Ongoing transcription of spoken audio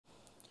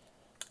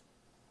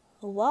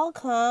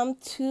Welcome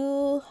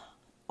to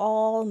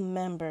all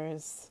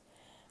members.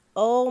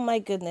 Oh my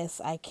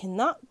goodness, I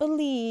cannot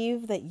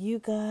believe that you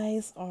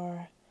guys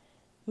are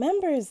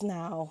members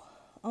now.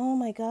 Oh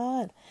my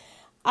God.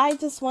 I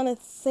just want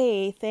to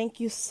say thank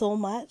you so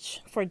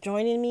much for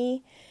joining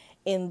me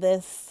in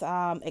this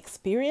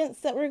experience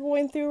that we're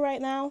going through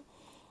right now.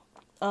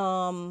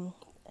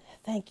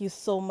 Thank you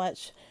so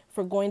much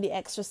for going the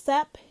extra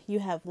step. You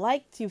have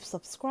liked, you've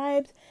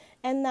subscribed,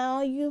 and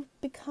now you've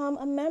become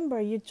a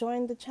member. You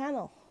joined the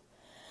channel.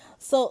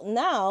 So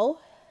now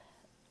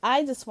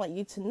I just want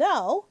you to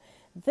know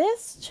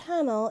this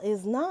channel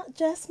is not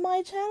just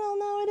my channel.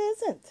 No, it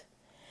isn't.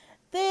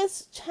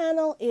 This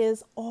channel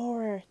is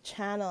our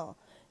channel.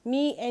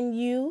 Me and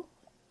you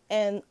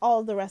and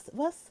all the rest of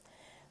us.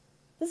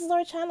 This is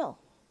our channel.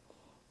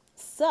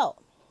 So,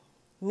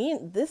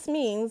 this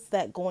means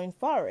that going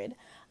forward,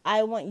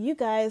 I want you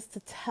guys to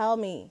tell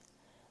me.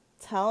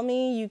 Tell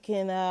me. You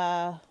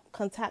can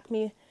contact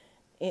me.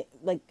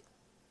 Like,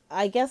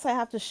 I guess I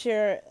have to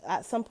share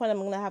at some point. I'm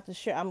going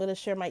to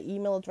share my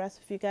email address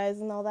with you guys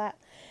and all that,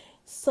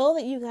 so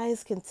that you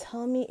guys can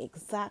tell me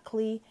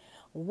exactly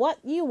what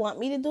you want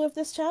me to do with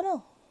this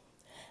channel.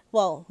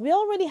 Well, we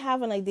already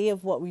have an idea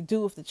of what we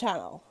do with the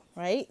channel,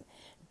 right?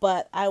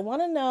 But I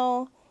want to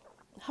know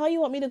how you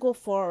want me to go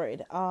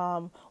forward.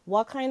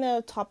 What kind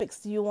of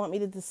topics do you want me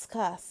to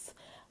discuss?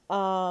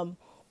 How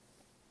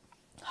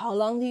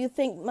long do you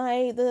think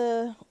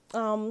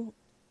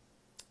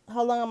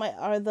how long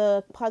are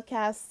the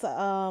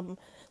podcasts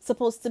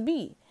supposed to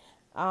be?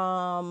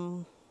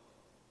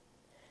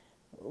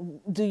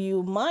 Do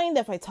you mind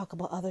if I talk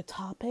about other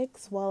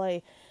topics while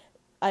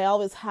I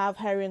always have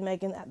Harry and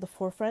Meghan at the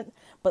forefront,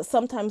 but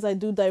sometimes I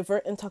do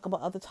divert and talk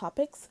about other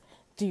topics.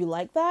 Do you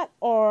like that,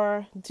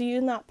 or do you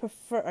not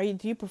prefer, or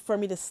do you prefer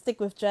me to stick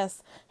with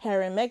just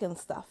Harry and Meghan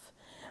stuff?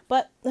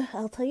 But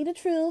I'll tell you the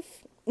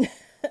truth.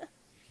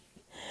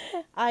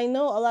 I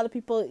know a lot of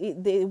people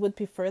they would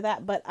prefer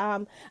that, but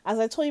as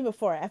I told you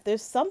before, if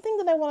there's something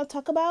that I want to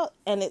talk about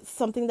and it's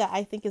something that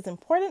I think is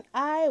important,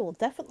 I will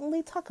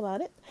definitely talk about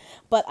it.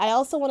 But I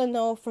also want to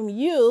know from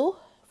you,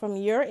 from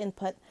your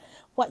input,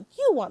 what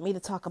you want me to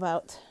talk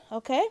about,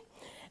 okay?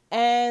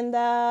 And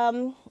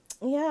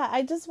yeah,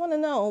 I just want to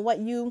know what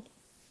you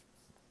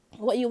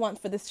want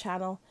for this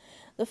channel.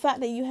 The fact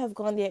that you have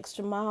gone the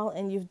extra mile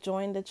and you've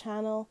joined the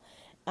channel,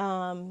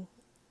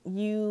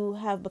 you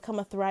have become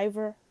a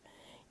thriver.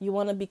 You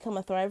want to become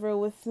a thriver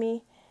with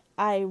me.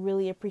 I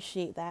really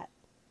appreciate that.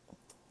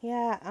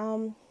 Yeah,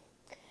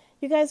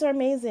 you guys are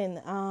amazing.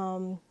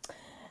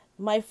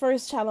 My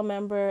first channel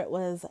member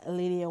was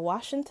Lydia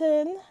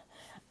Washington.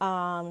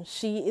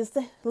 She is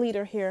the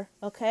leader here,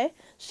 okay?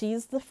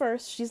 She's the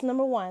first. She's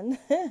number one.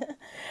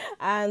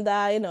 And,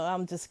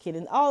 I'm just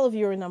kidding. All of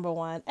you are number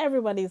one.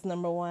 Everybody's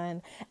number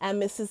one.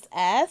 And Mrs.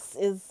 S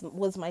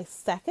was my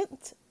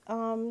second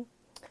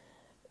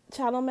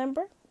channel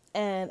member.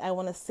 And I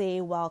want to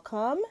say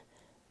welcome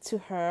to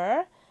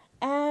her.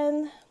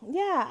 And,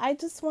 yeah, I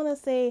just want to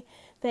say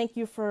thank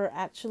you for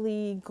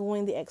actually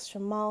going the extra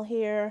mile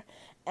here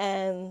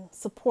and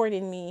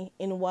supporting me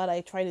in what I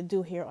try to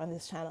do here on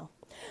this channel.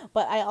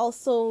 But I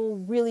also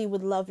really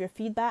would love your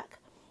feedback.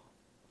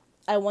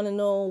 I want to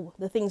know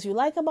the things you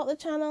like about the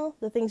channel,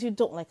 the things you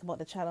don't like about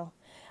the channel,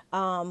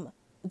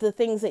 the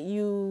things that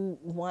you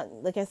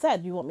want, like I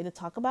said, you want me to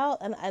talk about,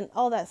 and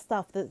all that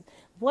stuff.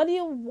 What do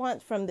you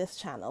want from this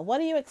channel? What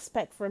do you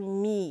expect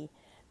from me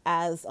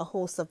as a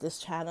host of this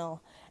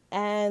channel?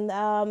 And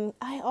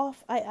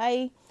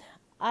I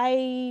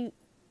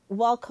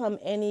welcome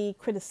any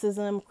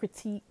criticism,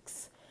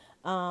 critiques,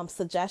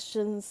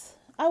 suggestions.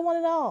 I want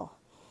it all.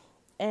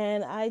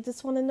 And I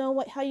just want to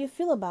know how you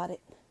feel about it.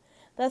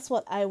 That's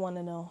what I want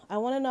to know. I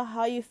want to know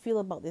how you feel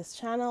about this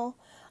channel.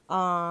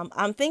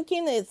 I'm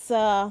thinking it's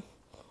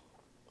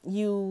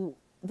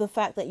the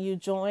fact that you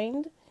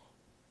joined,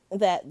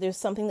 that there's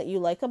something that you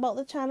like about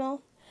the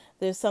channel.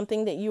 There's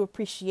something that you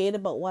appreciate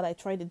about what I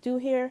try to do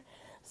here.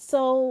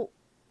 So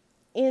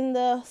in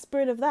the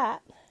spirit of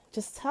that,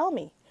 just tell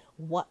me,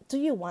 what do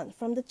you want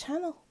from the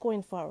channel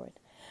going forward?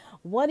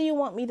 What do you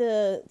want me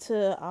to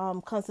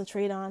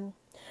concentrate on?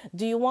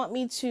 Do you want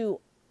me to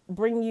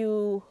bring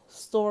you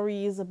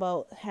stories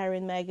about Harry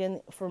and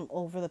Meghan from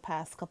over the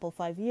past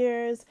 5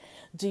 years?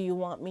 Do you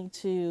want me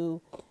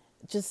to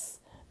just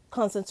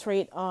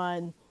concentrate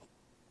on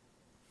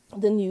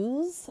the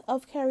news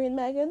of Harry and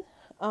Meghan?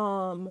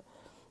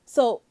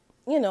 So,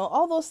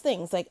 all those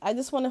things. Like, I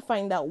just want to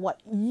find out what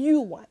you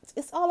want.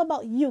 It's all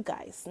about you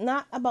guys,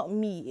 not about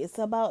me. It's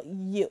about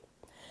you.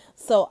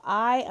 So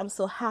I am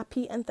so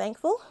happy and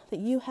thankful that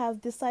you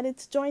have decided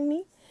to join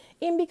me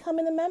in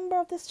becoming a member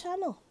of this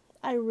channel.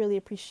 I really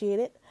appreciate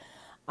it.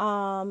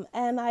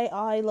 And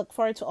I look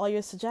forward to all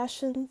your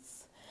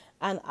suggestions,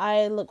 and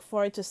I look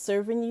forward to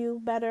serving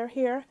you better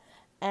here.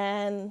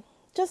 And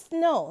just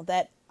know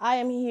that I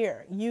am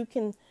here. You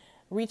can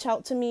reach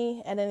out to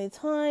me at any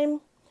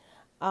time.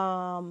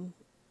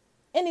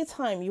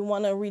 Anytime you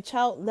want to reach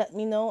out, let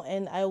me know,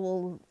 and I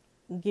will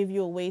give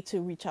you a way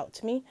to reach out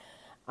to me.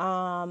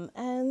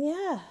 And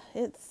yeah,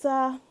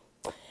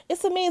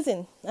 It's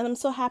amazing, and I'm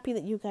so happy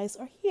that you guys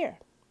are here.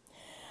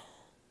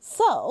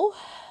 So,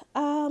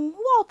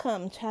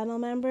 welcome, channel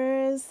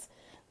members,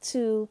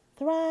 to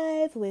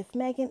Thrive with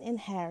Megan and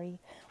Harry.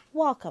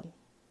 Welcome.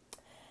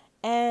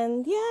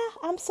 And yeah,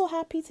 I'm so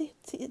happy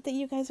that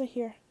you guys are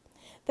here.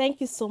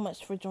 Thank you so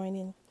much for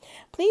joining.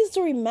 Please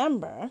do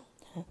remember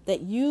that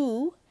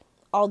you,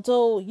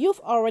 although you've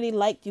already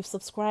liked, you've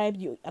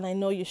subscribed, and I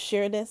know you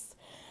share this.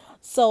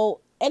 So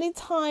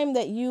anytime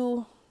that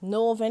you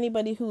know of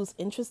anybody who's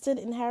interested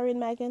in Harry and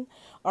Meghan,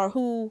 or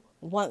who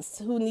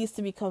needs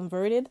to be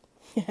converted,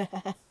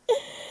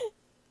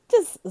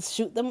 just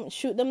shoot them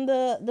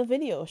the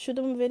video. Shoot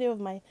them a video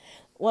of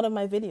one of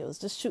my videos.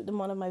 Just shoot them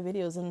one of my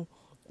videos and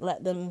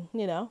let them,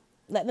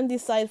 let them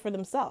decide for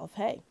themselves.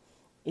 Hey,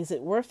 is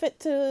it worth it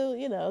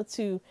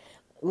to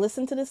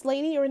listen to this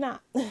lady or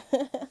not?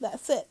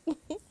 That's it.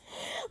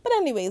 But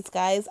anyways,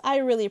 guys, I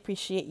really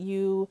appreciate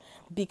you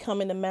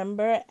becoming a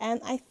member, and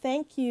I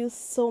thank you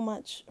so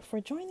much for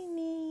joining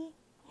me.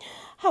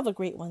 Have a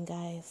great one,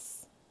 guys.